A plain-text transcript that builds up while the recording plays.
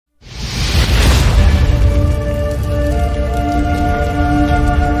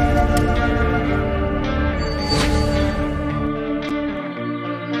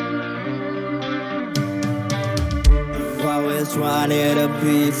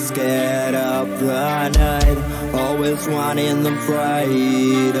scared of the night, always wanting the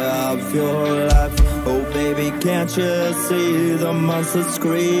fright of your life. Oh baby, can't you see the monster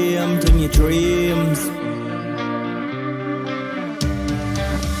screamed in your dreams?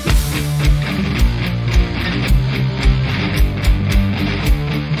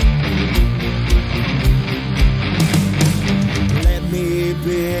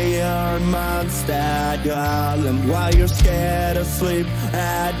 Be your monster, darling, while you're scared of sleep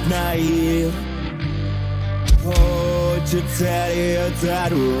at night. Hold your teddy,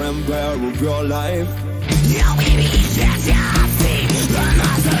 that remember of your life. No, baby, yes, I see the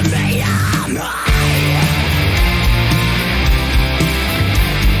monster made of mine.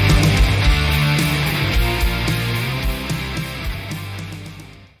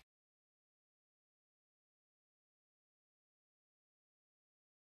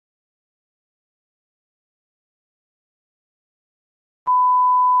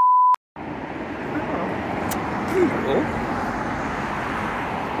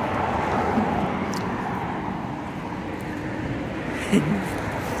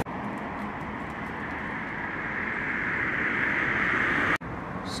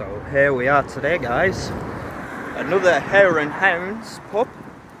 So here we are today, guys. Another Hare and Hounds pub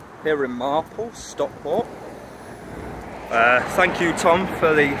here in Marple, Stockport. Thank you, Tom,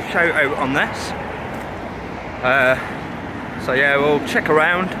 for the shout out on this. So yeah, we'll check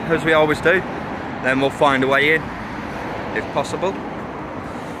around as we always do, then we'll find a way in if possible.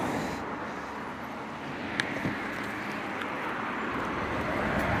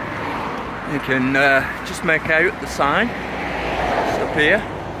 You can just make out the sign just up here.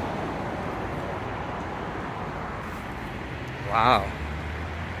 Wow.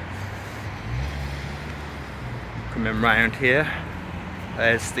 Coming round here,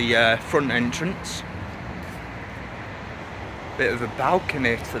 there's the front entrance. Bit of a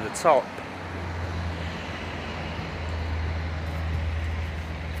balcony to the top.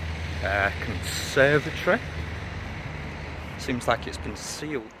 Conservatory. Seems like it's been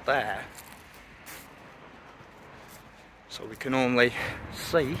sealed there. So we can only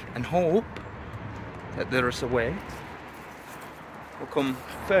see and hope that there is a way. We'll come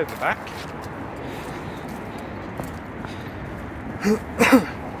further back.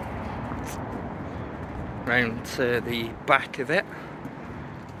 Round to the back of it.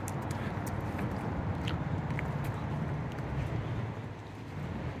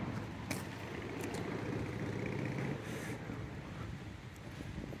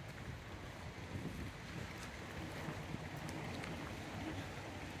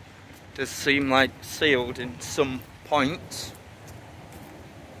 Does seem like sealed in some points.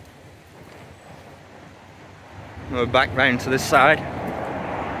 We're back round to this side.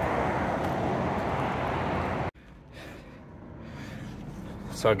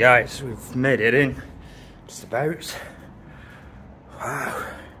 So guys, we've made it in, just about. Wow,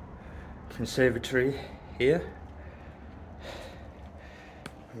 conservatory here.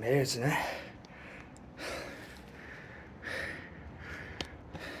 Amazing, eh?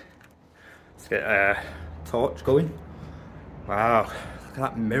 Let's get a torch going. Wow, look at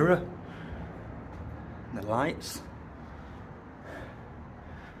that mirror. And the lights.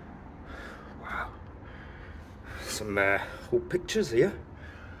 Wow. Some old pictures here.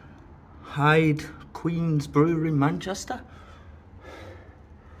 Hyde Queen's Brewery, Manchester.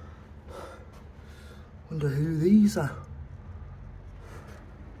 Wonder who these are.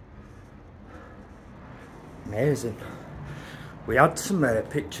 Amazing. We had some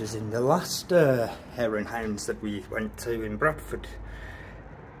pictures in the last Hare and Hounds that we went to in Bradford,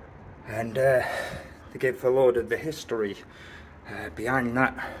 and they gave a load of the history behind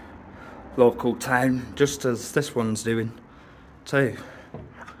that local town, just as this one's doing too.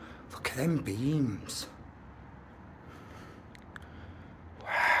 Look at them beams.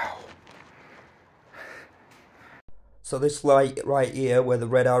 Wow. So this light right here where the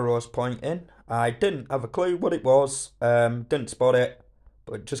red arrow's pointing, I didn't have a clue what it was, didn't spot it,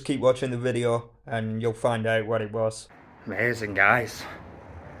 but just keep watching the video and you'll find out what it was. Amazing, guys.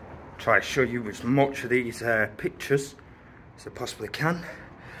 Try to show you as much of these pictures as I possibly can.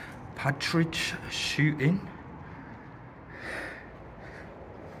 Partridge shooting.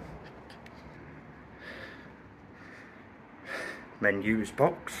 Menus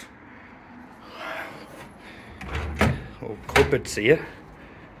box. Old cupboards here.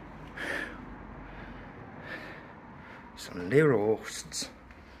 Some near roasts.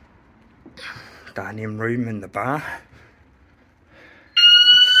 Dining room in the bar.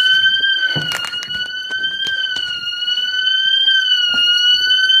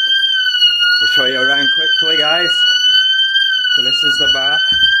 I'll show you around quickly, guys. So this is the bar.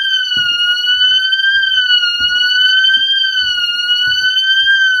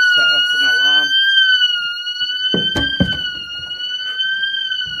 Set off an alarm.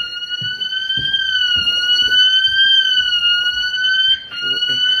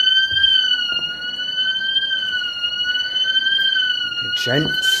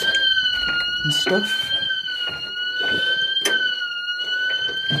 Gents and stuff.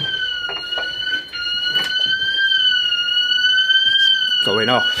 Going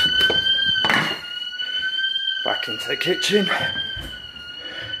off. Back into the kitchen.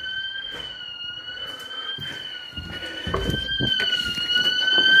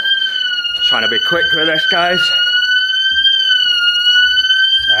 Trying to be quick with this, guys.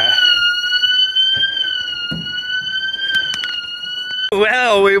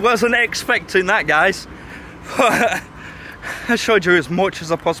 Well, we wasn't expecting that, guys. I showed you as much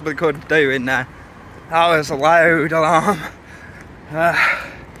as I possibly could do in there. That was a loud alarm.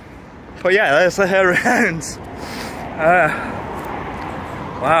 But yeah, there's the Hare Hounds.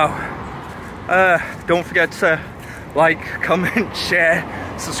 Wow. Don't forget to like, comment, share,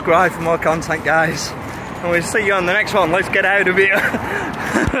 subscribe for more content, guys. And we'll see you on the next one. Let's get out of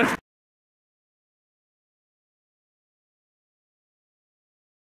here.